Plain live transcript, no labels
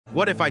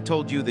What if I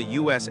told you the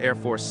US Air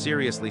Force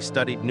seriously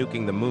studied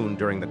nuking the moon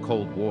during the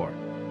Cold War?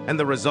 And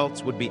the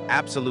results would be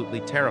absolutely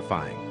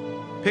terrifying.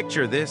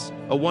 Picture this,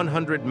 a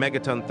 100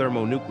 megaton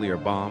thermonuclear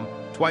bomb,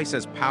 twice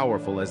as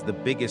powerful as the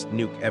biggest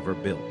nuke ever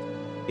built.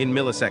 In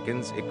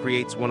milliseconds, it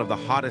creates one of the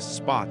hottest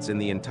spots in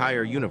the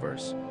entire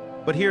universe.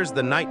 But here's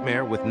the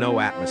nightmare with no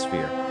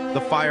atmosphere.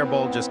 The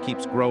fireball just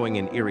keeps growing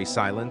in eerie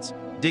silence,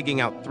 digging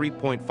out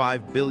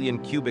 3.5 billion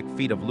cubic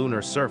feet of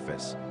lunar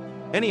surface.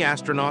 Any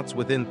astronauts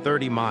within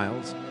 30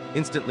 miles,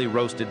 instantly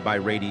roasted by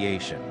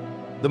radiation.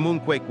 The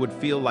moonquake would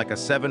feel like a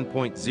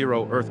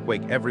 7.0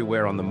 earthquake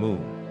everywhere on the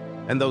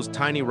moon, and those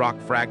tiny rock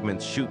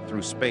fragments shoot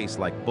through space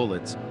like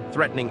bullets,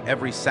 threatening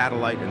every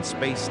satellite and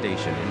space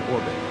station in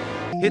orbit.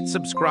 Hit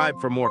subscribe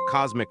for more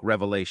cosmic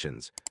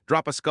revelations.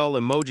 Drop a skull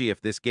emoji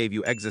if this gave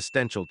you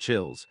existential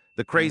chills.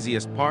 The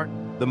craziest part,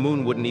 the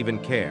moon wouldn't even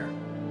care.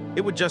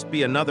 It would just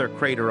be another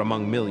crater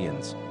among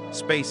millions.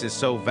 Space is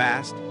so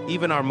vast,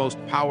 even our most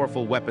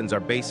powerful weapons are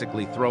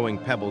basically throwing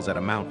pebbles at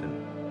a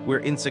mountain. We're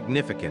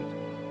insignificant,